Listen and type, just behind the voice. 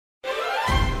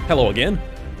Hello again.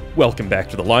 Welcome back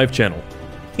to the live channel.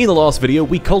 In the last video,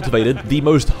 we cultivated the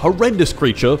most horrendous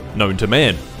creature known to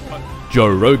man, Joe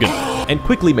Rogan, and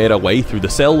quickly made our way through the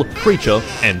cell, creature,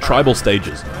 and tribal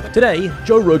stages. Today,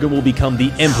 Joe Rogan will become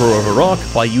the Emperor of Iraq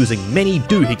by using many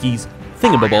doohickeys,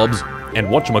 thingamabobs, and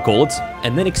whatchamacallits,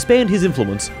 and then expand his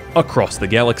influence across the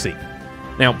galaxy.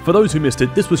 Now, for those who missed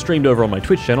it, this was streamed over on my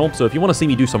Twitch channel, so if you want to see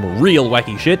me do some real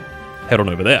wacky shit, head on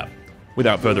over there.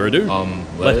 Without further ado,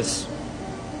 let's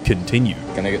continue.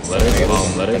 Can I get lettuce?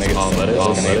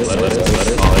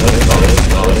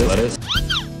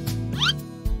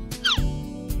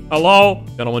 Hello,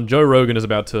 gentlemen. Joe Rogan is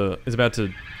about to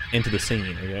enter the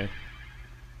scene. Okay.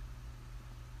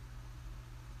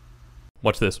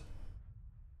 Watch this.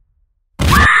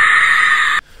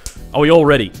 Are we all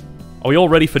ready? Are we all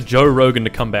ready for Joe Rogan to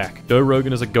come back? Joe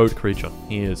Rogan is a goat creature.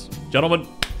 He is. Gentlemen,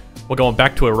 we're going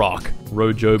back to Iraq.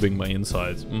 Rojobbing my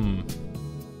insides.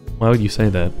 Why would you say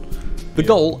that? The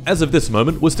goal, as of this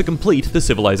moment, was to complete the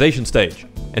civilization stage.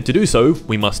 And to do so,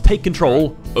 we must take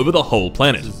control over the whole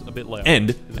planet.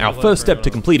 And our first step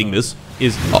to completing this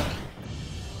is...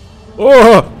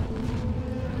 It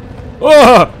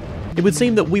would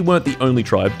seem that we weren't the only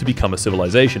tribe to become a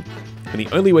civilization. And the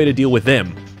only way to deal with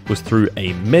them was through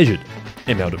a measured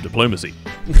amount of diplomacy.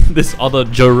 This other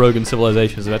Joe Rogan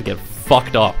civilization is about to get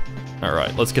fucked up.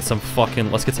 Alright, let's get some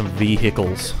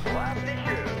vehicles.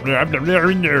 What are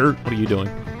you doing?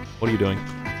 What are you doing?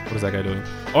 What is that guy doing?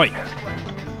 Oi!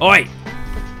 Oi!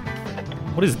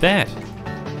 What is that?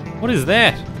 What is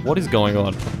that? What is going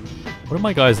on? What do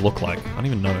my guys look like? I don't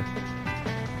even know.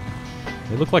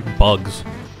 They look like bugs.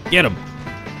 Get him!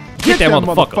 Get that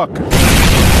motherfucker!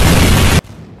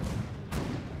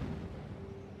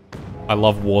 I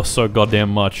love war so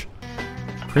goddamn much.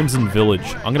 Crimson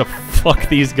Village. I'm gonna fuck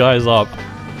these guys up.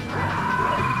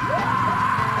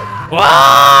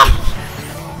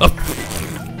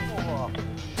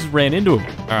 Just ran into him.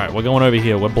 Alright, we're going over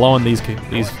here. We're blowing these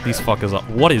fuckers up.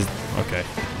 What is... Okay.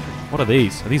 What are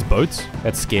these? Are these boats?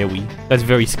 That's scary. That's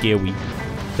very scary.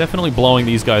 Definitely blowing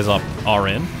these guys up,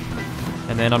 RN.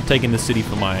 And then I'm taking the city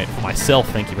for myself,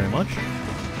 thank you very much.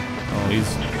 Oh,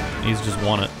 he's just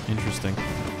won it. Interesting.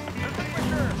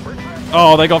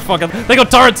 Oh, they got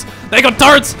turrets! They got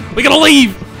turrets! We gotta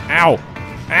leave! Ow!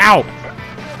 Ow!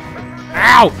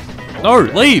 Ow! No,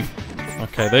 leave!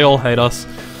 Okay, they all hate us.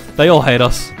 They all hate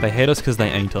us. They hate us because they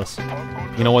ain't us.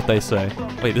 You know what they say.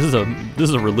 Wait, this is a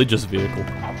religious vehicle.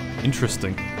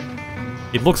 Interesting.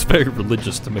 It looks very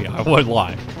religious to me, I won't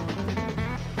lie.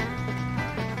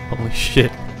 Holy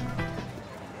shit.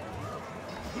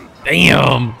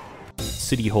 Damn!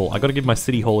 City Hall. I gotta give my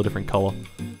City Hall a different color.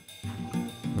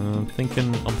 I'm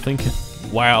thinking,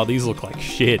 wow, these look like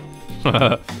shit.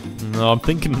 No, I'm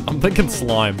thinking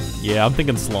slime. Yeah, I'm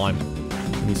thinking slime.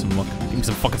 Give me some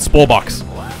fucking spore box.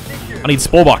 I need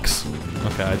spore box.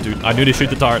 Okay, I need to shoot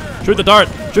the turret. Shoot the turret!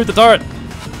 Shoot the turret!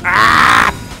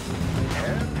 Ah!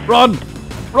 Run!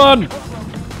 Run!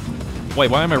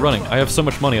 Wait, why am I running? I have so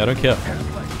much money, I don't care.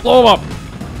 Blow him up!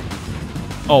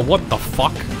 Oh, what the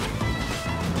fuck?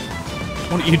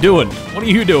 What are you doing? What are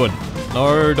you doing?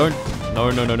 No, don't. No.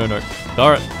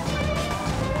 Turret.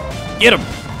 Get him!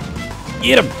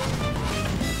 Get him!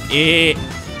 Yeah.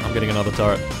 I'm getting another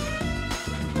turret.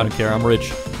 I don't care, I'm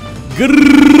rich.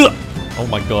 Grrr! Oh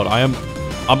my god, I'm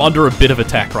under a bit of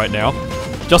attack right now.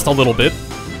 Just a little bit.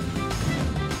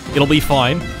 It'll be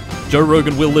fine. Joe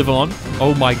Rogan will live on.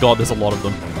 Oh my god, there's a lot of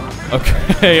them.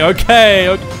 Okay.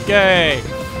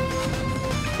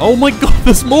 Oh my god,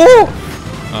 there's more!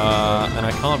 And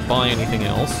I can't buy anything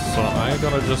else, so I'm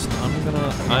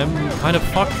kind of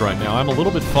fucked right now. I'm a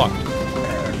little bit fucked.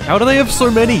 How do they have so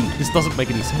many? This doesn't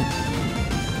make any sense.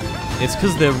 It's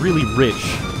because they're really rich.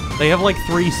 They have like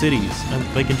 3 cities, and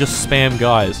they can just spam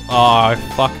guys. Ah,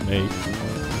 fuck me.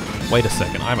 Wait a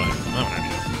second, I'm an idea.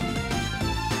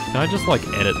 Can I just like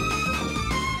edit?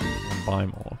 Buy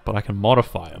more, but I can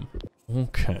modify them.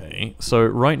 Okay, so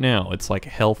right now it's like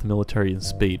health, military, and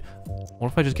speed.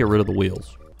 What if I just get rid of the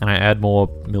wheels? And I add more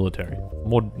military.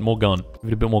 More gun.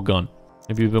 Maybe a bit more gun.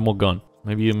 Maybe a bit more gun.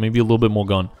 Maybe a little bit more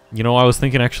gun. You know, I was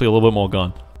thinking actually a little bit more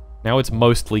gun. Now it's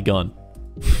mostly gun.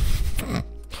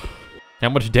 How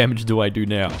much damage do I do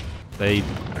now? They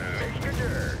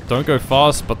don't go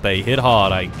fast, but they hit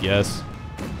hard, I guess.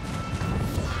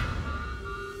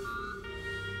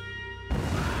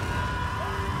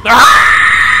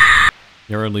 Ah!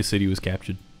 Your only city was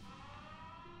captured.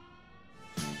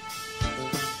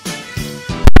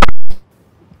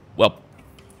 Well,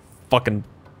 fucking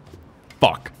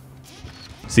fuck.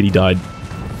 City died.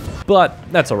 But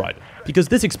that's alright, because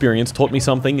this experience taught me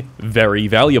something very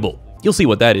valuable. You'll see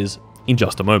what that is in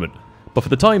just a moment. But for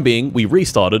the time being, we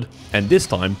restarted, and this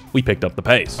time, we picked up the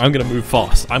pace. I'm gonna move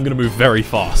fast. I'm gonna move very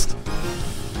fast.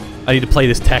 I need to play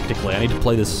this tactically. I need to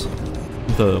play this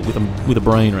with a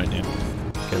brain right now.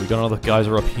 Okay, we got another guys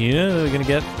are up here. We're gonna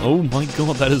get... Oh my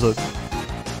god, that is a...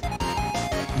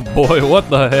 Boy, what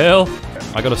the hell?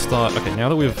 I gotta start... Okay, now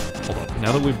that we've... Hold on.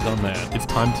 Now that we've done that, it's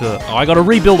time to... Oh, I gotta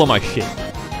rebuild all my shit.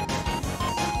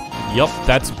 Yup,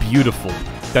 that's beautiful.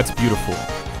 That's beautiful.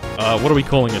 What are we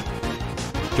calling it?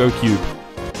 Joe Cube.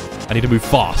 I need to move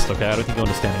fast, okay? I don't think you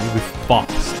understand. I need to move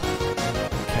fast.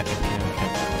 Okay.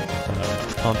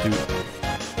 Can't do...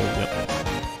 Oh, yep.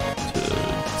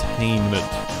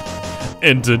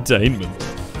 Entertainment.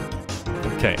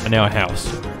 Okay, and now a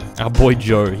house. Our boy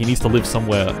Joe, he needs to live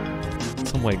somewhere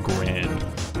grand.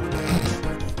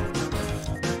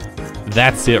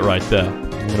 That's it right there.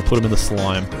 I'm gonna put him in the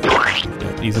slime.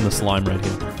 Yeah, he's in the slime right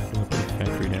here. I'm gonna put a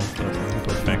factory down first. I'm gonna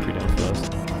put a factory down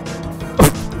first.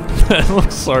 That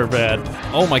looks so bad.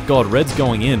 Oh my god, Red's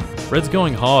going in. Red's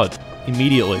going hard.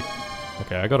 Immediately.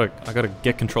 Okay, I gotta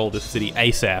get control of this city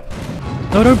ASAP.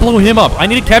 No, don't blow him up. I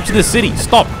need to capture this city.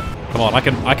 Stop. Come on, I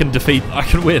can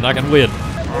win.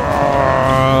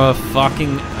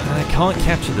 Fucking, I can't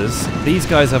capture this. These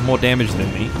guys have more damage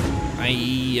than me.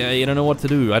 I don't know what to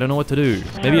do. I don't know what to do.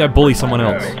 Maybe I bully someone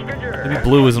else. Maybe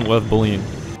blue isn't worth bullying.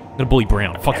 I'm gonna bully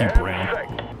brown. Fuck you, brown.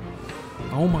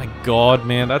 Oh my god,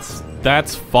 man,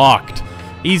 that's fucked.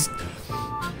 He's...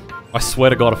 I swear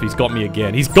to god if he's got me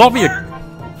again. He's got me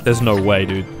There's no way,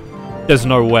 dude. There's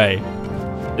no way.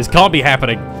 This can't be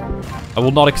happening. I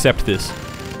will not accept this.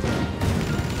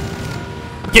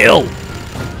 Kill!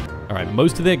 Alright,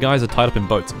 most of their guys are tied up in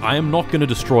boats. I am not going to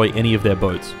destroy any of their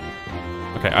boats.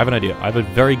 Okay, I have an idea. I have a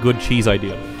very good cheese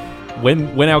idea.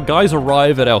 When our guys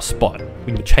arrive at our spot,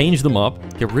 we can change them up,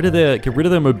 get rid of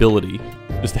their mobility,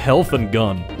 just health and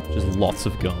gun. Just lots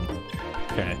of gun.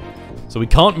 Okay. So we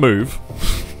can't move,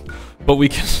 but we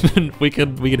can we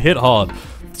can hit hard.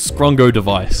 Scrungo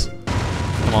device.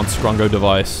 Come on, Scrungo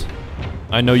device.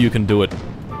 I know you can do it.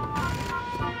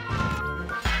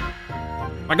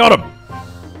 I got him!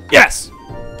 Yes!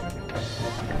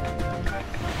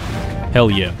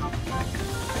 Hell yeah.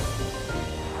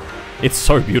 It's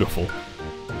so beautiful.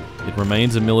 It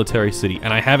remains a military city,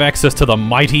 and I have access to the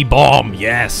mighty bomb.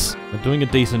 Yes! I'm doing a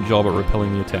decent job at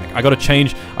repelling the attack. I gotta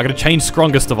change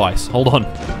Scrungus device. Hold on.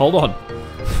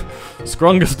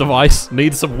 Scrungus device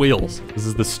needs some wheels. This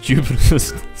is the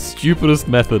stupidest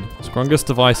method. Scrungus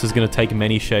device is gonna take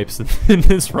many shapes in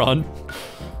this run.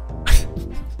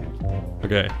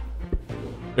 Okay.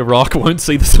 Iraq won't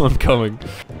see this one coming.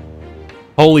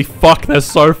 Holy fuck, they're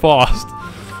so fast.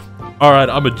 Alright,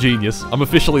 I'm a genius. I'm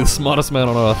officially the smartest man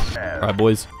on earth. Alright,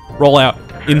 boys. Roll out.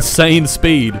 Insane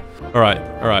speed.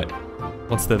 Alright.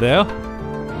 Once they're there,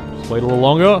 just wait a little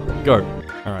longer. Go.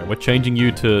 Alright, we're changing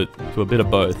you to a bit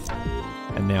of both.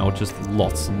 And now just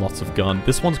lots and lots of gun.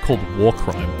 This one's called War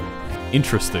Crime.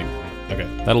 Interesting. Okay,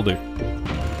 that'll do.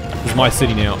 This is my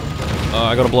city now.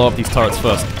 I gotta blow up these turrets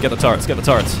first. Get the turrets.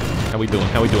 How we doing?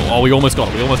 Oh, we almost got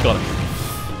it.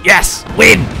 Yes!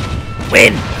 Win!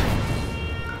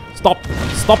 Stop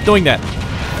doing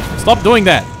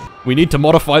that. We need to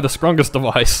modify the Scrungus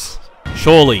device.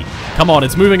 Surely. Come on,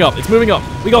 it's moving up.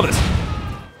 We got this.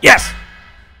 Yes!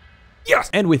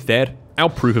 And with that, our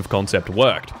proof of concept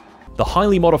worked. The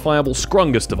highly modifiable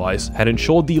Scrungus device had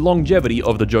ensured the longevity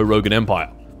of the Joe Rogan Empire.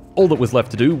 All that was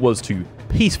left to do was to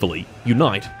peacefully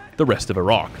unite the rest of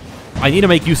Iraq. I need to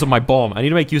make use of my bomb. I need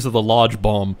to make use of the large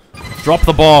bomb. Drop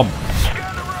the bomb.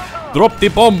 Drop the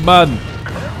bomb, man.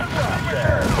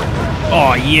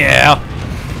 Oh, yeah.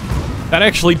 That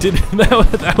actually did...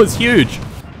 that was huge.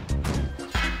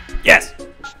 Yes.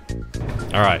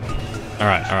 All right.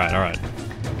 I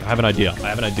have an idea.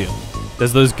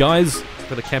 There's those guys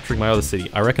that are capturing my other city.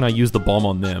 I reckon I use the bomb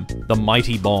on them. The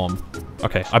mighty bomb.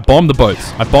 Okay, I bombed the boats.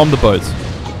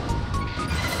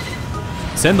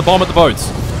 Send the bomb at the boats.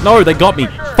 No, they got me.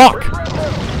 Fuck.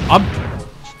 I'm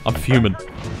fuming.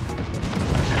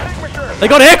 They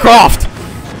got aircraft.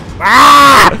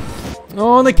 Ah!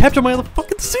 Oh, and they captured my other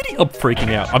fucking city. I'm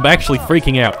freaking out. I'm actually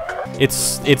freaking out.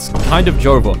 It's kind of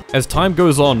Jova. As time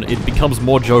goes on, it becomes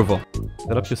more Jova.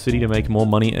 Set up your city to make more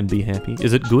money and be happy.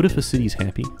 Is it good if a city's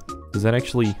happy? Is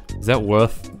that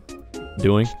worth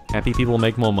doing? Happy people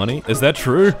make more money? Is that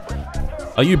true?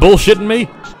 Are you bullshitting me?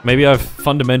 Maybe I've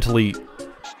fundamentally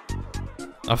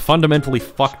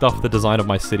fucked up the design of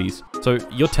my cities. So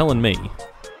you're telling me,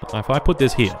 if I put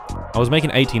this here, I was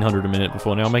making 1800 a minute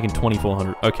before, now I'm making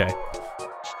 2400.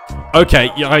 Okay,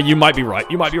 yeah, you might be right.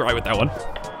 You might be right with that one.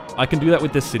 I can do that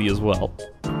with this city as well.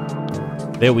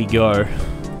 There we go.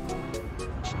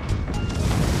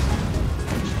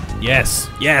 Yes!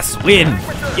 Yes! Win!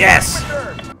 Yes!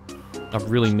 I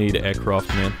really need aircraft,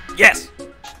 man. Yes!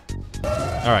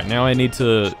 Alright, now I need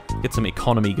to get some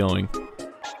economy going.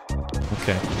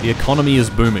 Okay, the economy is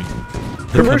booming.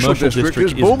 The commercial district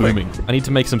is booming. I need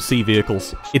to make some sea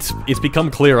vehicles. It's become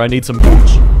clear I need some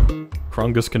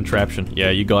Krungus contraption.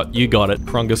 Yeah, you got it.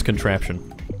 Krungus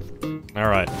contraption.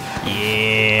 Alright.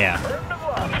 Yeah.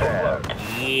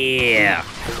 Yeah.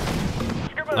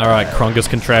 Alright, Krungus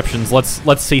contraptions.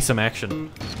 Let's see some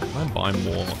action. Can I buy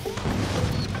more?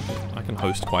 I can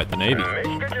host quite the navy. I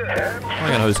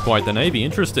can host quite the navy.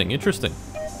 Interesting, interesting.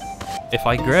 If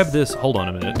I grab this, hold on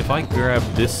a minute. If I grab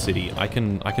this city, I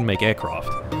can make aircraft,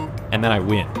 and then I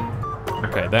win.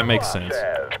 Okay, that makes sense.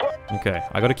 Okay,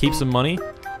 I gotta keep some money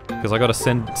because I gotta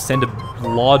send a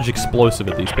large explosive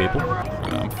at these people.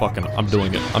 I'm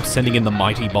doing it. I'm sending in the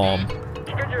mighty bomb.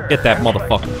 Get that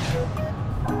motherfucker.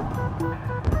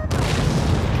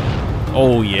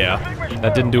 Oh yeah,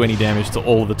 that didn't do any damage to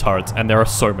all of the turrets, and there are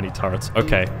so many turrets.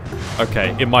 Okay,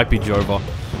 okay, it might be Jova.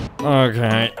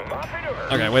 Okay.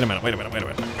 Okay, wait a minute.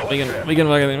 We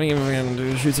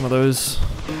can shoot some of those.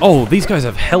 Oh, these guys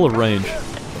have hella range.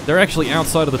 They're actually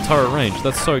outside of the turret range.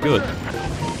 That's so good.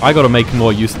 I gotta make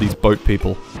more use of these boat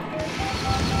people.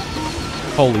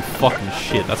 Holy fucking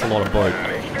shit, that's a lot of boat.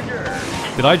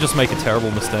 Did I just make a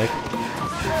terrible mistake?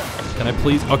 Can I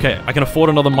please? Okay, I can afford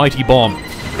another mighty bomb.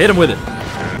 Hit him with it.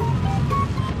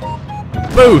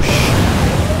 Boosh!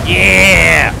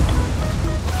 Yeah!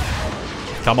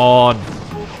 Come on.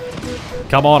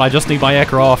 Come on, I just need my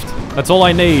aircraft. That's all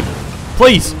I need.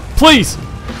 Please! Please!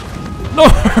 No!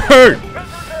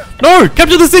 No!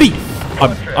 Capture the city!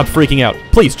 I'm freaking out.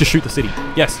 Please, just shoot the city.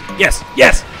 Yes! Yes!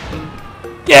 Yes!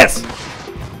 Yes!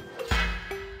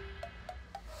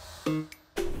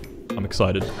 I'm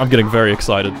excited. I'm getting very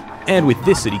excited. And with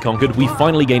this city conquered, we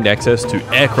finally gained access to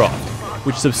aircraft,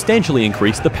 which substantially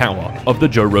increased the power of the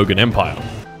Joe Rogan Empire.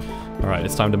 Alright,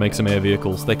 it's time to make some air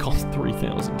vehicles. They cost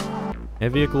 3,000. Air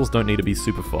vehicles don't need to be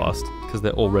super fast, because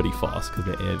they're already fast, because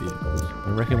they're air vehicles. I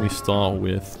reckon we start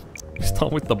with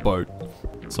the boat.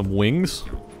 Some wings.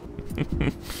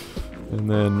 And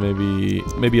then maybe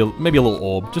a little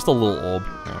orb. Just a little orb.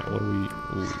 Alright, what do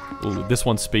we... Ooh, this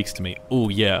one speaks to me. Ooh,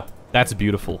 yeah. That's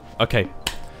beautiful. Okay.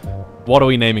 What are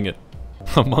we naming it?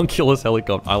 Homunculus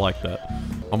helicopter. I like that.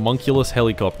 Homunculus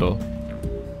helicopter.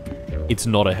 It's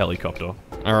not a helicopter.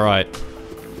 Alright.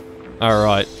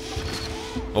 Alright.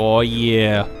 Oh,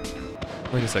 yeah.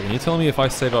 Wait a second. You're telling me if I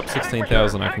save up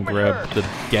 16,000, I can grab the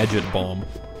gadget bomb.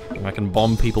 And I can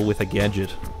bomb people with a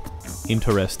gadget.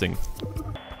 Interesting.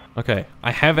 Okay.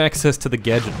 I have access to the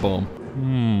gadget bomb.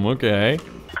 Okay.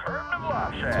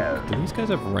 Do these guys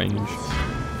have range?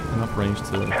 Enough range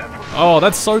to... Oh,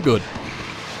 that's so good!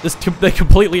 They're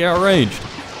completely outranged!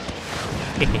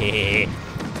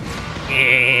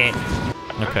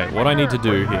 Okay, what I need to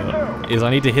do here is I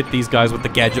need to hit these guys with the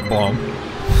gadget bomb.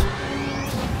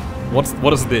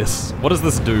 What is this? What does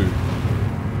this do?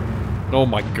 Oh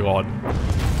my god.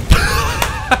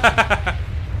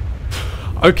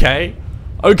 Okay.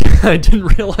 Okay, I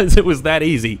didn't realize it was that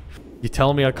easy. You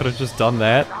telling me I could have just done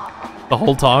that the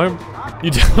whole time? You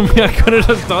telling me I could have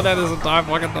just done that this entire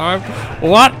fucking time?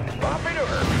 What?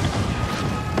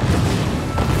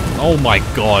 Oh my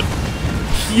god.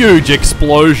 Huge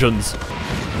explosions.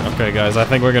 Okay guys, I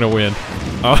think we're gonna win.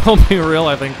 I'll be real,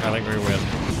 I think we win.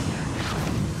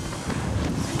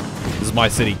 This is my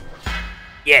city.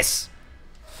 Yes!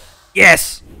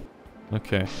 Yes!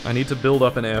 Okay, I need to build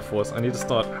up an air force. I need to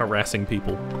start harassing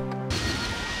people.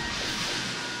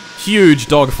 Huge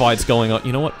dogfights going on.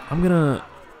 You know what? I'm gonna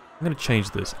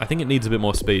change this. I think it needs a bit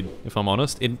more speed, if I'm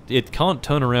honest. It can't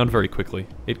turn around very quickly.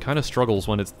 It kind of struggles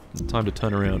when it's time to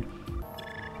turn around.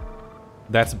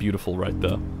 That's beautiful right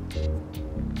there.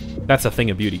 That's a thing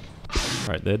of beauty.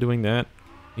 Alright, they're doing that.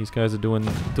 These guys are doing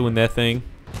their thing.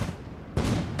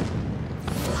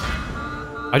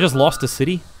 I just lost a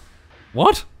city?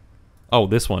 What? Oh,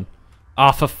 this one.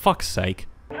 Ah, for fuck's sake.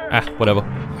 Ah, whatever.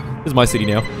 This is my city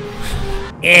now.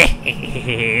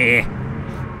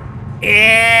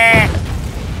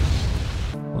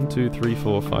 1, 2, 3,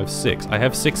 4, 5, 6. I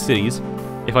have 6 cities.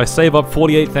 If I save up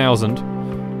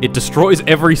 48,000, it destroys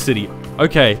every city.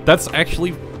 Okay, that's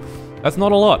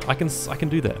not a lot. I can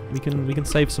do that. We can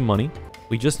save some money.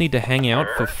 We just need to hang out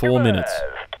for 4 minutes,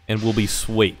 and we'll be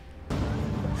sweet.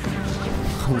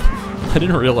 I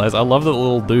didn't realize. I love that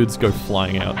little dudes go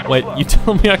flying out. Wait, you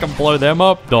tell me I can blow them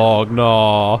up? Dog,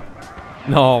 no.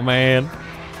 No, man.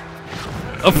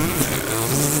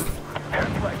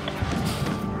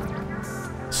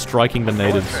 Striking the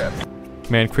natives.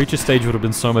 Man, creature stage would have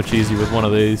been so much easier with one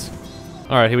of these.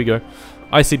 Alright, here we go.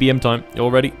 ICBM time. You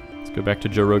all ready? Let's go back to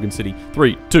Joe Rogan City.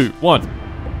 3, 2, 1.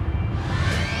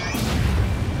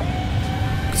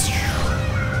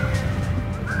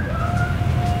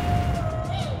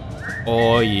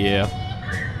 Oh yeah.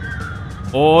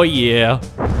 Oh yeah.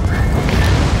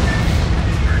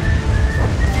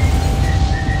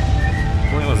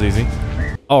 Well, that was easy.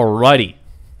 Alrighty.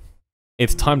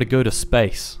 It's time to go to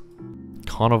space.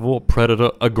 Carnivore,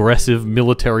 predator, aggressive,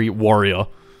 military, warrior.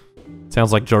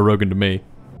 Sounds like Joe Rogan to me.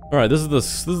 Alright, this is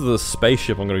the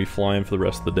spaceship I'm gonna be flying for the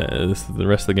rest of the day. This is the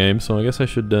rest of the game, so I guess I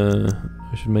should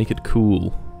make it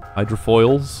cool.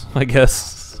 Hydrofoils, I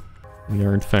guess. We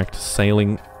are in fact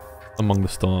sailing among the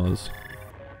stars.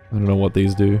 I don't know what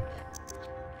these do,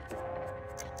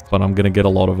 but I'm gonna get a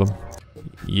lot of them.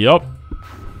 Yup.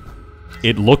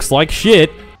 It looks like shit.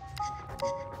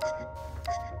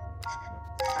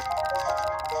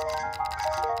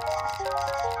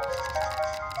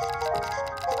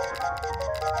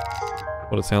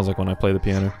 What it sounds like when I play the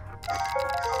piano.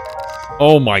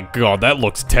 Oh my god, that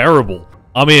looks terrible.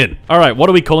 I'm in. Alright, what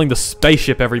are we calling the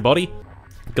spaceship, everybody?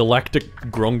 Galactic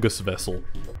Grongus vessel.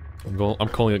 I'm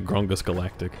calling it Grongus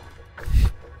Galactic.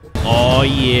 Oh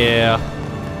yeah.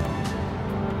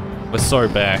 We're so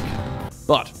back.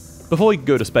 But, before we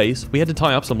go to space, we had to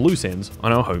tie up some loose ends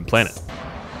on our home planet.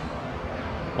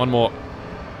 One more.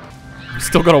 We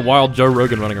still got a wild Joe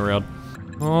Rogan running around.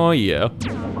 Oh yeah.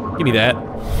 Give me that.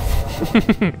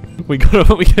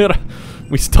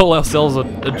 we stole ourselves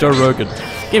a Joe Rogan.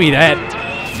 Give me that.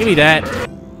 Give me that.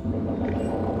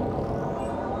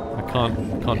 I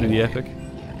can't do the epic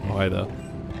either.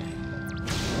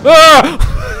 Ah!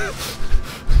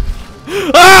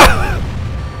 Ah!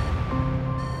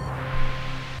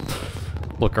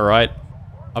 Look, alright.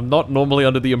 I'm not normally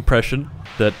under the impression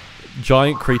that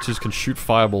giant creatures can shoot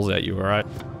fireballs at you, alright?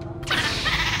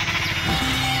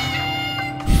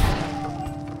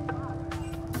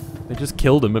 They just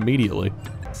killed him immediately.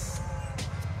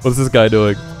 What's this guy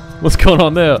doing? What's going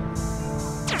on there?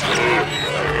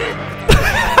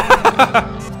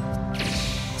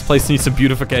 This place needs some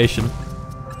beautification.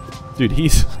 Dude,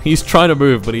 he's trying to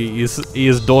move, but he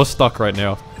is door stuck right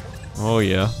now. Oh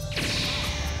yeah.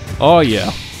 Oh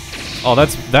yeah. Oh,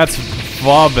 that's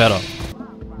far better.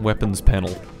 Weapons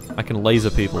panel. I can laser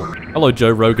people. Hello, Joe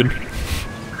Rogan.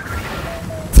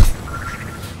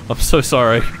 I'm so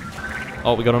sorry.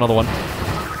 Oh, we got another one.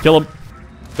 Kill him.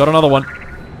 Got another one.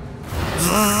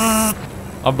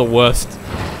 I'm the worst.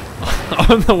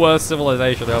 I'm the worst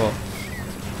civilization ever.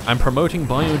 I'm promoting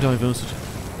biodiversity.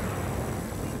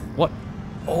 What?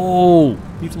 Oh,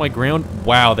 these are my ground.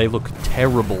 Wow, they look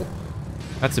terrible.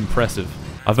 That's impressive.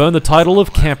 I've earned the title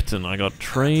of captain. I got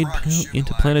trade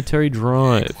interplanetary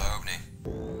drive.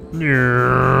 And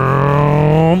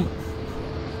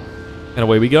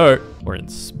away we go. We're in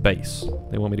space.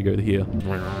 They want me to go to here.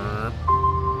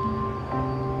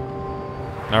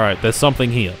 Alright, there's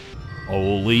something here.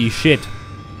 Holy shit.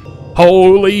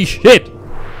 Holy shit!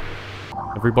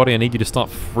 Everybody, I need you to start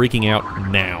freaking out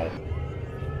now.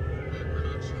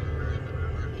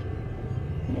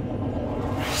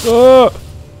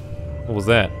 What was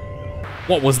that?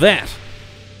 What was that?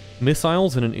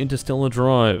 Missiles in an interstellar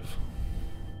drive.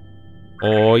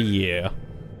 Oh yeah.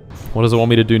 What does it want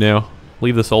me to do now?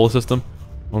 Leave the solar system?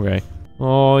 Okay.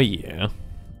 Oh yeah.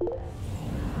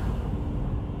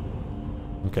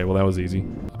 Okay, well that was easy.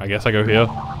 I guess I go here.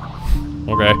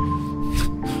 Okay.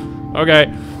 Okay.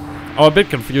 I'm a bit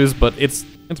confused, but it's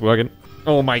working.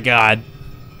 Oh my god.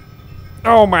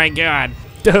 Oh my god.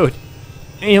 Dude.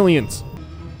 Aliens.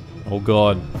 Oh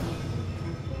god.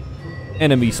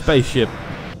 Enemy spaceship.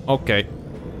 Okay.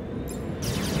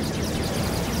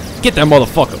 Get that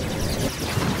motherfucker.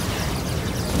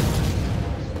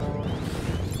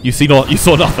 You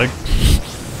saw nothing.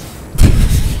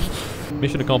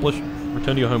 Mission accomplished.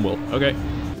 Return to your homeworld. Okay.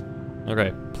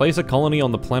 Okay. Place a colony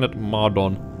on the planet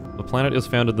Mardon. The planet is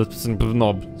found in the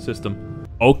Snob system.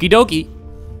 Okie dokie.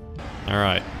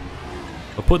 Alright.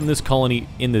 We're putting this colony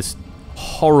in this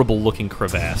horrible looking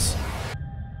crevasse.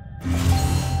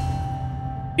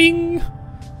 Bing!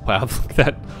 Wow,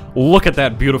 look at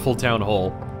that beautiful town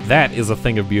hall. That is a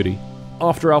thing of beauty.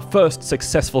 After our first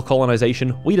successful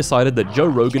colonization, we decided that Joe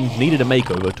Rogan needed a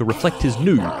makeover to reflect his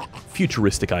new,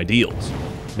 futuristic ideals.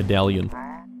 Medallion.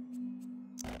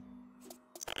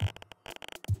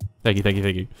 Thank you, thank you,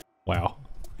 thank you. Wow.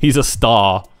 He's a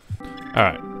star.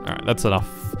 Alright, that's enough.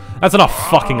 That's enough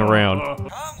fucking around.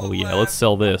 Oh yeah, let's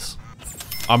sell this.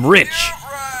 I'm rich!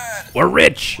 We're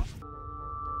rich!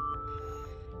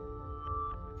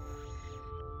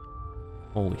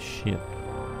 Holy shit.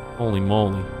 Holy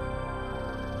moly.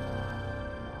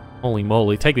 Holy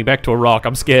moly, take me back to Iraq,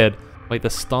 I'm scared. Wait, the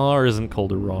star isn't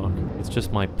called a rock. It's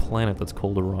just my planet that's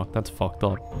called a rock. That's fucked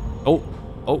up.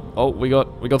 Oh, we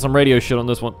got some radio shit on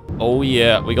this one. Oh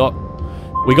yeah, we got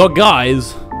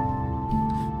guys.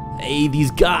 Hey, these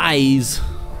guys.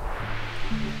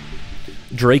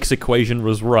 Drake's equation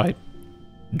was right.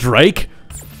 Drake?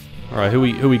 Alright, who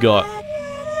we got?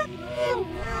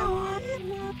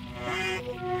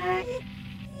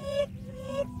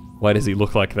 Why does he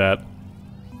look like that?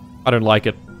 I don't like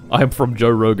it. I'm from Joe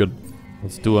Rogan.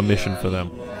 Let's do a mission for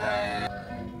them.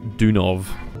 Dunov.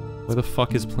 Where the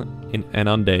fuck is in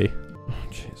Anande? Oh,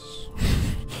 Jesus.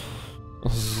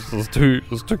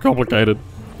 This is too complicated.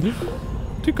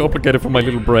 Too complicated for my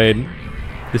little brain.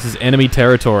 This is enemy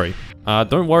territory.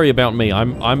 Don't worry about me.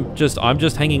 I'm just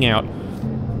hanging out.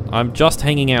 I'm just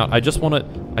hanging out. I just wanna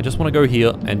go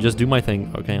here and just do my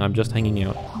thing. Okay, I'm just hanging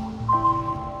out.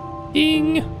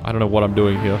 Ding! I don't know what I'm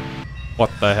doing here.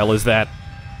 What the hell is that?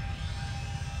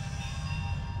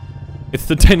 It's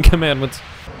the 10 Commandments.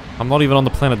 I'm not even on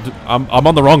the planet. I'm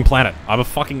on the wrong planet. I'm a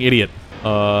fucking idiot.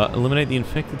 Eliminate the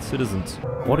infected citizens.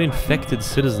 What infected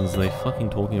citizens are they fucking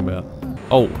talking about?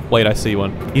 Oh, wait, I see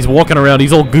one. He's walking around,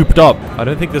 he's all gooped up. I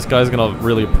don't think this guy's gonna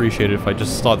really appreciate it if I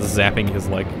just start zapping his,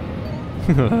 like,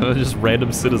 just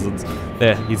random citizens.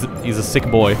 There, he's a sick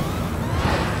boy.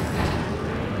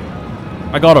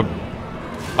 I got him.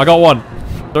 I got one.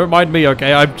 Don't mind me,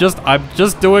 okay? I'm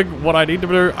just doing what I need to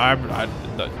do.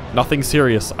 Nothing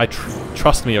serious.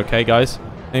 Trust me, okay, guys?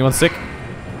 Anyone sick?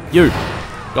 You.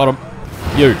 Got him.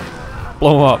 You.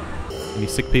 Blow him up. Any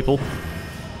sick people?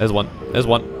 There's one. There's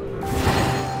one.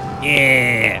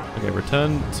 Yeah! Okay,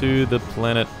 return to the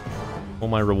planet for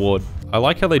my reward. I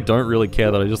like how they don't really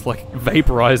care that I just, like,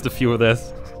 vaporized a few of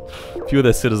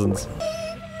their citizens.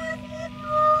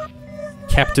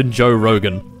 Captain Joe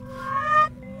Rogan.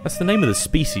 That's the name of the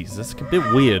species. That's a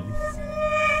bit weird.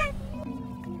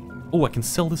 Oh, I can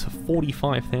sell this for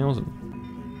 45,000.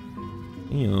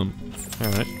 Damn.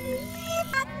 Alright.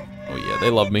 Oh yeah, they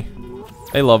love me.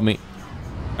 They love me.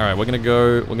 Alright, we're gonna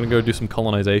go do some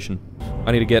colonization.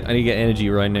 I need to get energy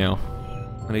right now.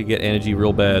 I need to get energy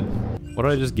real bad. What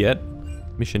did I just get?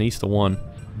 Mission Easter 1.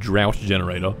 Drought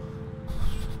generator.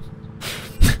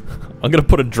 I'm gonna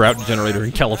put a drought generator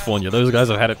in California. Those guys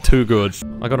have had it too good.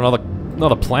 I got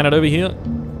another planet over here.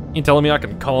 You telling me I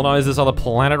can colonize this other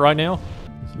planet right now?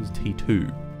 This is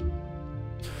T2.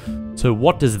 So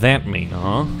what does that mean,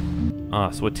 huh?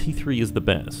 So a T3 is the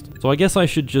best. So I guess I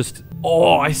should just...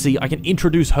 Oh, I see. I can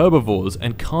introduce herbivores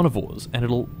and carnivores, and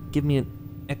it'll give me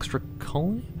an extra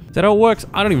colony? Is that how it works?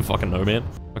 I don't even fucking know, man.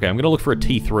 Okay, I'm gonna look for a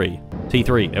T3.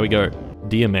 T3, there we go.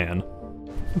 Dear man.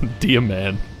 Dear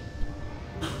man.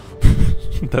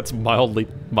 That's mildly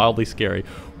scary.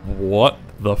 What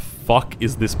the fuck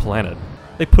is this planet?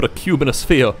 They put a cube in a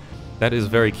sphere. That is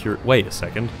very curious. Wait a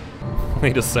second.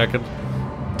 Wait a second.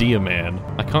 Dear man.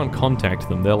 I can't contact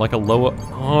them. They're like a lower...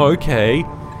 Oh, okay.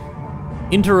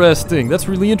 Interesting. That's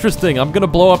really interesting. I'm gonna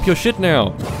blow up your shit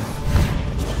now.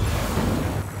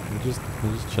 We're just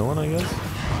chilling, I guess?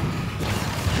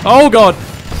 Oh god!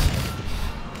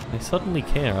 They suddenly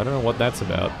care. I don't know what that's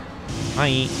about.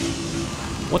 Hi.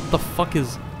 What the fuck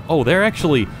is... Oh, they're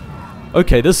actually...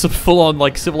 Okay, there's some full-on,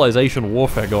 like, civilization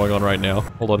warfare going on right now.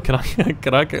 Hold on, can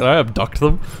I abduct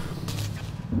them?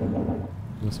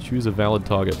 Let's choose a valid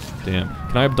target. Damn.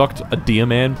 Can I abduct a deer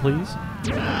man, please?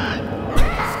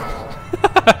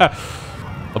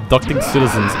 Abducting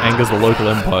citizens angers the local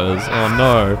empires. Oh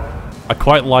no. I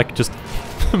quite like just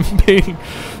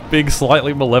being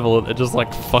slightly malevolent and just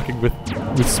like fucking with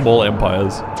small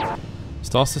empires.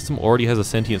 Star system already has a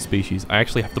sentient species. I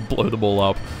actually have to blow them all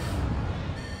up.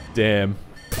 Damn.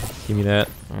 Give me that.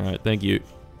 Alright, thank you.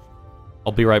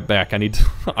 I'll be right back.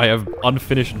 I have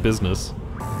unfinished business.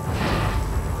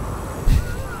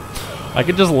 I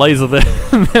can just laser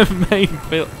their main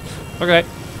field. Okay.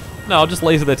 No, I'll just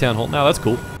laser their town hall. No, that's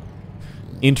cool.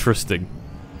 Interesting.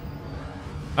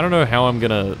 I don't know how I'm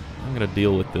gonna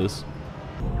deal with this.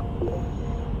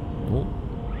 Oh.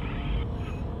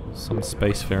 Some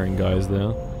spacefaring guys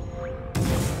there.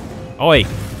 Oi!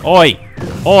 Oi!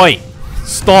 Oi!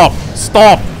 Stop!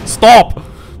 Stop! Stop!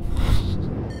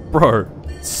 Bro,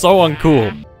 it's so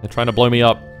uncool. They're trying to blow me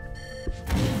up.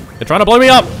 They're trying to blow me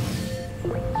up!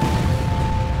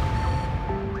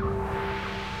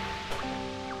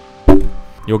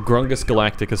 Your Grungus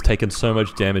Galactic has taken so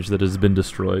much damage that it has been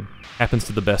destroyed. Happens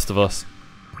to the best of us.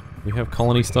 We have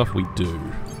colony stuff? We do.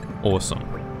 Awesome.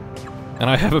 And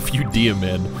I have a few deer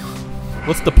men.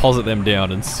 Let's deposit them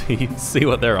down and see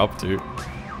what they're up to.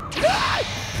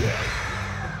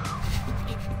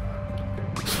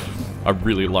 I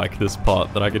really like this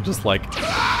part that I can just like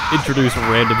introduce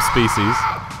random species.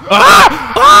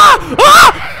 Ah! Ah!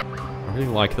 Ah! I really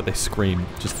like that they scream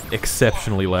just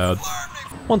exceptionally loud.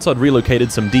 Once I'd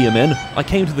relocated some DMN, I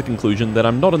came to the conclusion that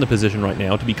I'm not in a position right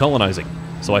now to be colonizing.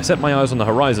 So I set my eyes on the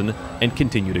horizon and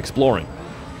continued exploring.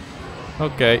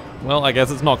 Okay, well, I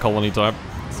guess it's not colony time.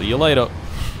 See you later.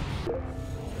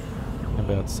 How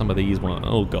about some of these ones?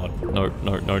 Oh god, no,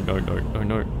 no, no, no, no, no,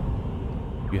 no.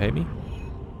 You hate me?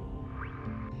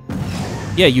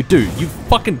 Yeah, you do. You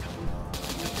fucking...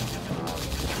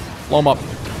 Blow 'em up.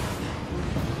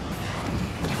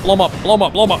 Blow 'em up, blow 'em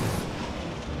up, blow 'em up.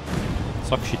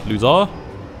 Suck shit, loser.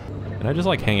 Can I just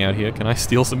like hang out here? Can I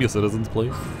steal some of your citizens,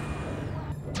 please?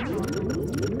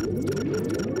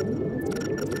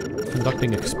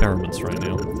 Conducting experiments right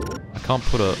now. I can't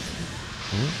put a...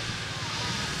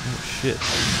 Oh shit.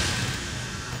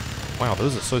 Wow,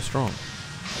 those are so strong.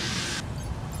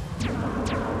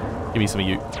 Give me some of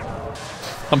you.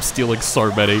 I'm stealing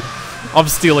so many. I'm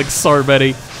stealing so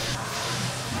many.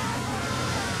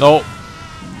 Oh.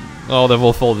 Oh, they've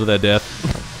all fallen to their death.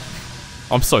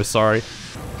 I'm so sorry.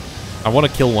 I want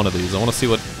to kill one of these. I want to see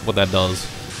what that does.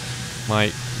 My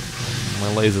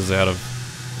laser's out of...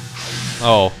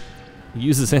 Oh. He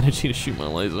uses energy to shoot my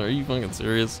laser. Are you fucking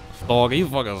serious? Dog, are you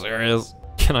fucking serious?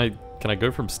 Can I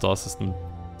go from star system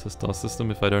to star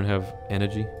system if I don't have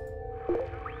energy?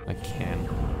 I can.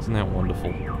 Isn't that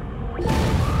wonderful?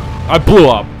 I blew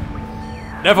up!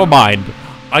 Never mind.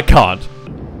 I can't.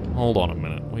 Hold on a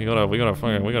minute. We got a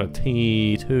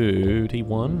T2,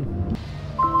 T1.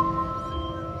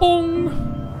 Bong!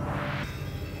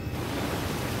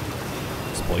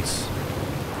 Splice.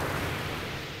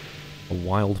 A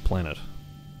wild planet.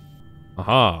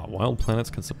 Aha! Wild planets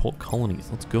can support colonies.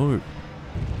 Let's go.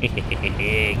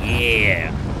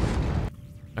 Yeah.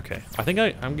 Okay. I think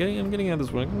I'm getting out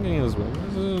this way. I'm getting out this way.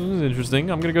 This is interesting.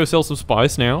 I'm gonna go sell some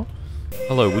spice now.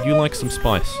 Hello. Would you like some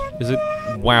spice? Is it?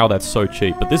 Wow, that's so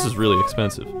cheap. But this is really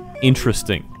expensive.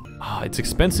 Interesting. Ah, it's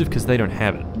expensive because they don't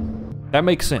have it. That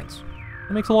makes sense.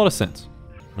 That makes a lot of sense.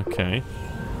 Okay.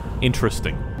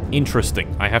 Interesting.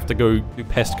 Interesting. I have to go do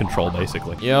pest control,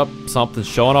 basically. Yep, something's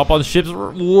showing up on ships.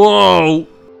 Whoa!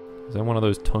 Is that one of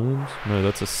those tomes? No,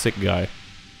 that's a sick guy.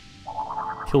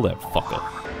 Kill that fucker.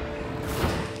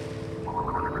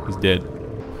 He's dead.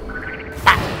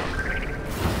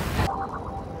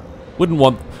 Wouldn't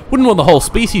want the whole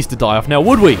species to die off now,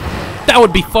 would we? That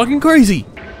would be fucking crazy!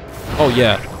 Oh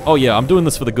yeah. Oh yeah, I'm doing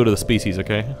this for the good of the species,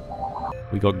 okay?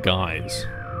 We got guys.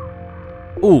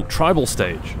 Ooh, tribal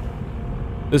stage.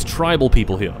 There's tribal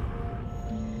people here.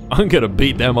 I'm gonna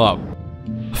beat them up.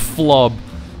 Flub.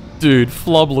 Dude,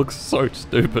 Flub looks so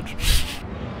stupid.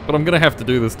 But I'm gonna have to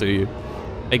do this to you.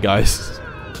 Hey guys.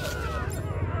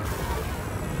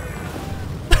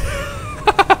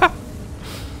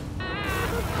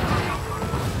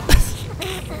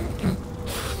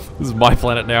 This is my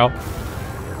planet now.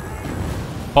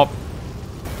 Pop.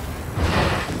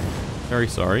 Very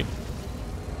sorry.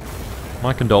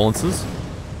 My condolences.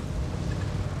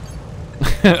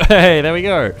 Hey, there we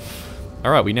go.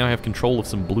 Alright, we now have control of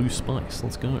some blue spice.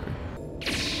 Let's go.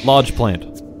 Large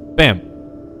plant. Bam.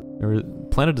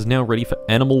 Planet is now ready for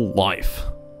animal life.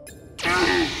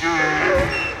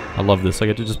 I love this. I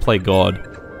get to just play God.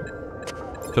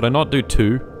 Should I not do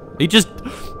two? He just...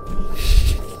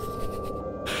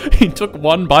 He took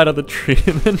one bite of the tree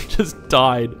and then just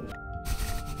died.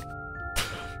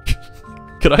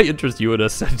 Could I interest you in a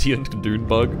sentient dune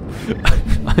bug?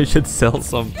 I should sell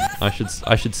some. I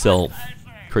should sell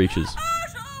creatures.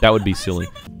 That would be silly.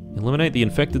 Eliminate the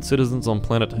infected citizens on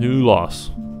planet Hulas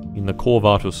in the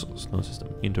Corvatus star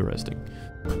system. Interesting.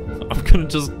 I'm gonna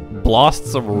just blast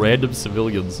some random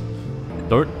civilians.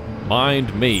 Don't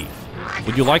mind me.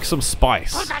 Would you like some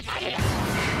spice?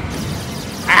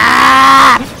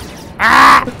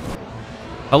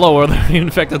 Hello, are there any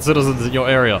infected citizens in your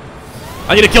area?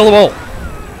 I need to kill them all.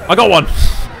 I got one.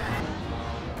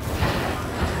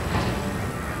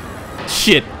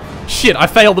 Shit. Shit, I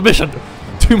failed the mission.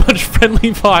 Too much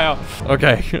friendly fire.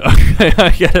 Okay, okay,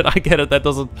 I get it, that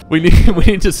doesn't... We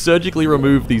need to surgically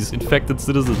remove these infected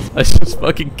citizens. I just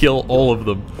fucking kill all of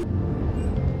them.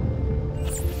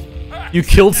 You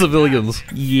killed civilians.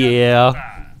 Yeah.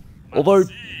 Although,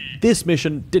 this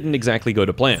mission didn't exactly go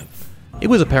to plan. It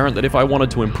was apparent that if I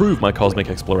wanted to improve my cosmic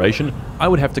exploration, I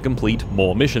would have to complete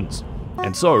more missions.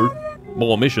 And so,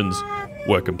 more missions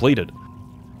were completed.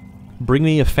 Bring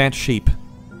me a fat sheep.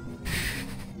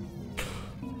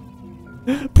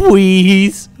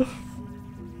 Please!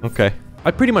 Okay.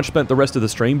 I pretty much spent the rest of the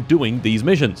stream doing these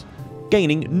missions,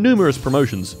 gaining numerous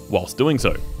promotions whilst doing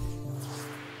so.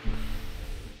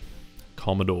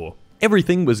 Commodore.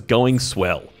 Everything was going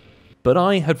swell, but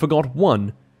I had forgot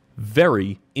one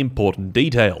very important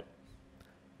detail.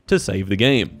 To save the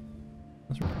game.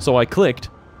 So I clicked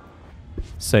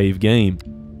save game.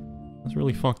 That's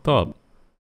really fucked up.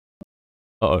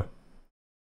 Uh-oh.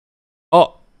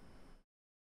 Oh!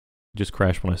 Just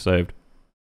crashed when I saved.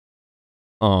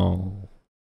 Oh.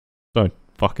 Don't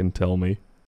fucking tell me.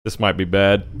 This might be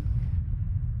bad.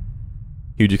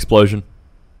 Huge explosion.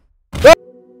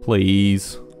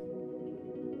 Please.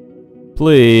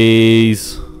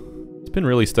 Please. It's been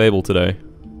really stable today.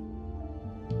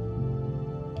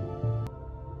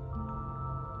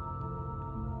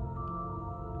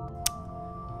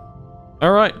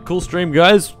 Alright, cool stream,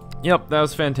 guys. Yep, that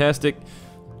was fantastic.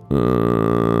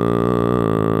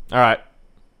 Alright.